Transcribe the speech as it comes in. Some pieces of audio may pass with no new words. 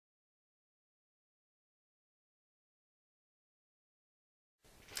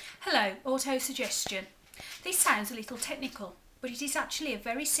Hello, auto-suggestion. This sounds a little technical, but it is actually a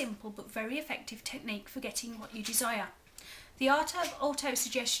very simple but very effective technique for getting what you desire. The art of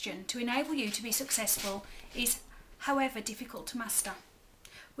auto-suggestion to enable you to be successful is, however, difficult to master.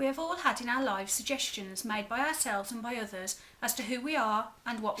 We have all had in our lives suggestions made by ourselves and by others as to who we are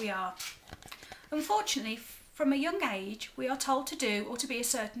and what we are. Unfortunately, from a young age, we are told to do or to be a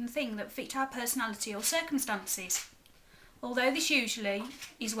certain thing that fit our personality or circumstances. Although this usually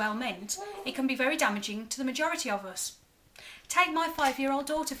is well meant, it can be very damaging to the majority of us. Take my 5-year-old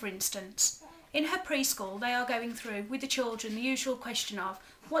daughter for instance. In her preschool they are going through with the children the usual question of,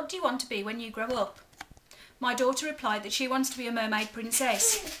 what do you want to be when you grow up? My daughter replied that she wants to be a mermaid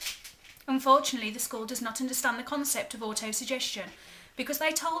princess. Unfortunately, the school does not understand the concept of auto-suggestion because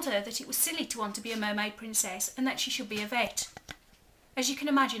they told her that it was silly to want to be a mermaid princess and that she should be a vet. As you can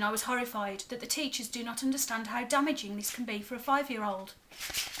imagine, I was horrified that the teachers do not understand how damaging this can be for a 5-year-old.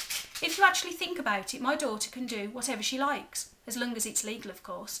 If you actually think about it, my daughter can do whatever she likes, as long as it's legal, of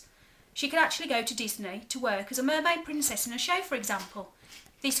course. She could actually go to Disney to work as a mermaid princess in a show, for example.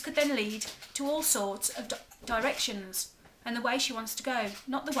 This could then lead to all sorts of directions and the way she wants to go,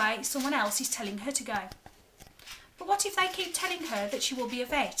 not the way someone else is telling her to go. But what if they keep telling her that she will be a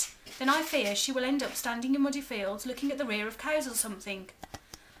vet? Then I fear she will end up standing in muddy fields looking at the rear of cows or something.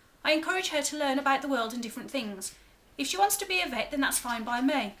 I encourage her to learn about the world and different things. If she wants to be a vet, then that's fine by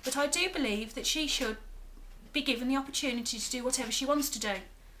me, but I do believe that she should be given the opportunity to do whatever she wants to do.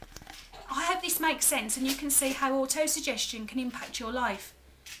 I hope this makes sense and you can see how auto-suggestion can impact your life.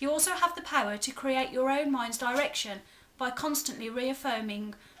 You also have the power to create your own mind's direction by constantly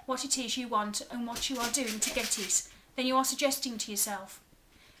reaffirming what it is you want and what you are doing to get it. Then you are suggesting to yourself.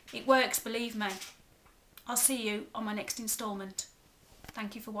 It works, believe me. I'll see you on my next instalment.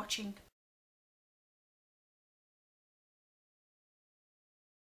 Thank you for watching.